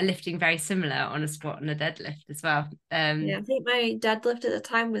that are lifting very similar on a squat and a deadlift as well. Yeah, I think my deadlift at the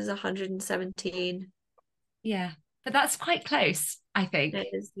time was 117. Yeah, but that's quite close, I think. It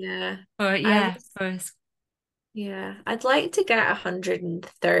is, yeah. For I yeah, was for Yeah, I'd like to get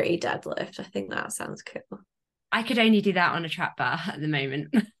 130 deadlift. I think that sounds cool. I could only do that on a trap bar at the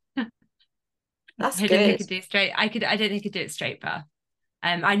moment. That's I don't think I good. could do straight. I don't think I could do it straight bar.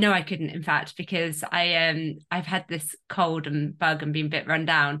 I know I couldn't, in fact, because I've had this cold and bug and been a bit run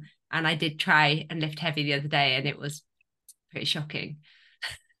down, and I did try and lift heavy the other day, and it was pretty shocking.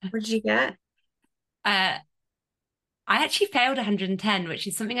 What did you get? Uh, I actually failed 110, which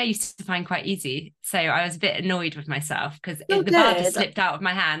is something I used to find quite easy. So I was a bit annoyed with myself because So the bar just good. slipped out of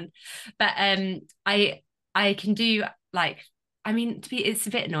my hand. But I can do like I mean to be it's a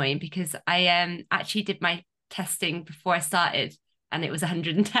bit annoying because I actually did my testing before I started and it was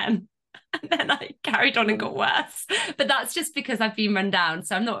 110. And then I carried on and got worse. But that's just because I've been run down.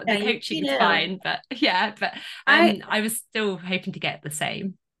 So I'm not Yeah, the you've been coaching's ill. fine, but yeah, but I I was still hoping to get the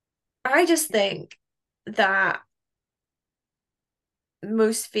same. I just think that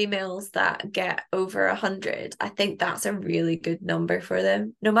most females that get over 100, I think that's a really good number for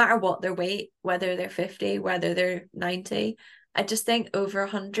them, no matter what their weight, whether they're 50, whether they're 90. I just think over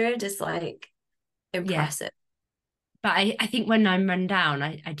 100 is like Yeah. impressive. But I think when I'm run down,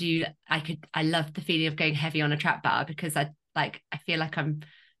 I love the feeling of going heavy on a trap bar because I feel like I'm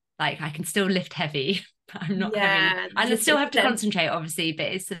like I can still lift heavy. I'm not having Yeah, and I still it's have to concentrate, obviously, but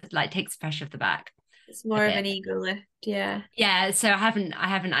it's like takes the pressure off the back it's a more of bit. an ego lift. Yeah. Yeah, so I haven't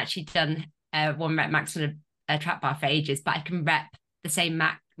actually done one rep max on a trap bar for ages, but I can rep the same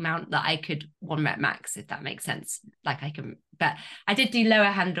amount that I could one rep max, if that makes sense. Like I can, but I did do lower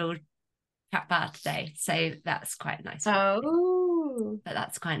handle track bar today, so that's quite nice. Oh, but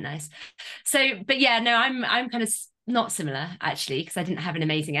that's quite nice. So, but yeah, no, I'm kind of not similar actually, because I didn't have an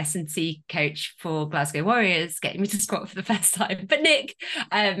amazing S&C coach for Glasgow Warriors getting me to squat for the first time, but Nick,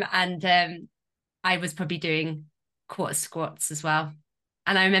 and I was probably doing quarter squats as well.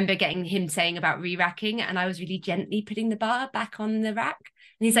 And I remember getting him saying about re-racking, and I was really gently putting the bar back on the rack.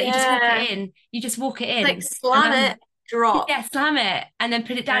 And he's like, you just walk yeah. it in. You just walk it in. Like And slam I'm it, drop. yeah, slam it and then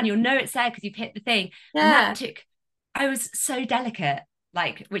put it down. Yeah. You'll know it's there because you've hit the thing. And that Yeah. took, I was so delicate,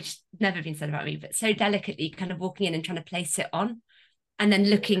 like, which never been said about me, but so delicately kind of walking in and trying to place it on and then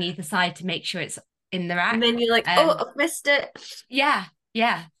looking either side to make sure it's in the And rack. then you're like, oh, I've missed it. Yeah,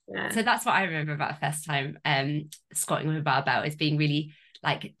 yeah. Yeah. So that's what I remember about the first time squatting with a barbell, is being really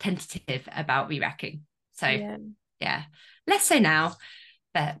like tentative about re-racking. So yeah, less so now,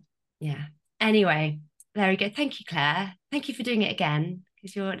 but yeah. Anyway, there we go. Thank you, Claire. Thank you for doing it again,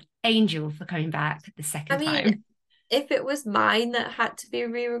 because you're an angel for coming back the second time. If it was mine that had to be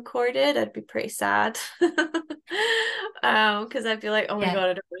re-recorded, I'd be pretty sad. Because I'd be like, oh my God,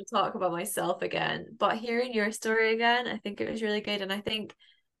 I don't want to talk about myself again. But hearing your story again, I think it was really good. And I think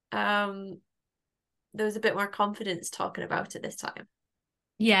there was a bit more confidence talking about it this time.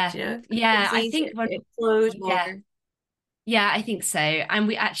 Yeah. Do you know? Yeah. It's I easier. think It flowed more. Yeah, I think so. And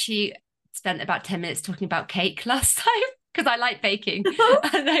we actually spent about 10 minutes talking about cake last time, because I like baking.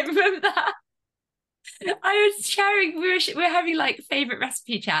 And I remember that. I was sharing, we were having like favorite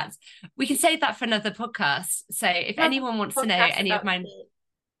recipe chats. We can save that for another podcast. So if anyone wants to know any of mine,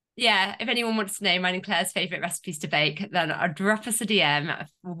 if anyone wants to know mine and Claire's favorite recipes to bake, then I'll drop us a DM,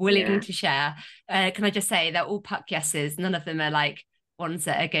 willing to share. Can I just say they're all puck yeses. None of them are like ones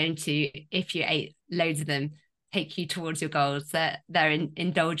that are going to, if you ate loads of them, take you towards your goals. They're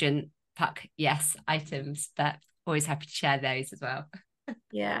indulgent puck yes items, but always happy to share those as well.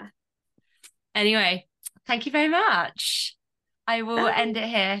 Yeah. Anyway, thank you very much. I will end it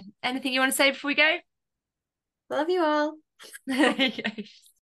here. Anything you want to say before we go? Love you all.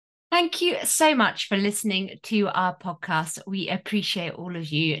 Thank you so much for listening to our podcast. We appreciate all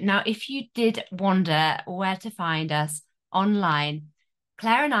of you. Now, if you did wonder where to find us online,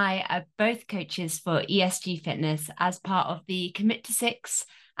 Claire and I are both coaches for ESG Fitness as part of the Commit to Six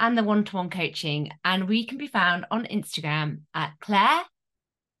and the one-to-one coaching. And we can be found on Instagram at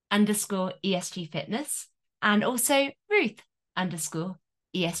Claire_ESG Fitness and also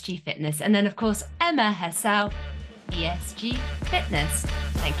Ruth_ESG Fitness. And then, of course, Emma herself, ESG Fitness.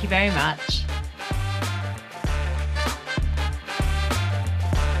 Thank you very much.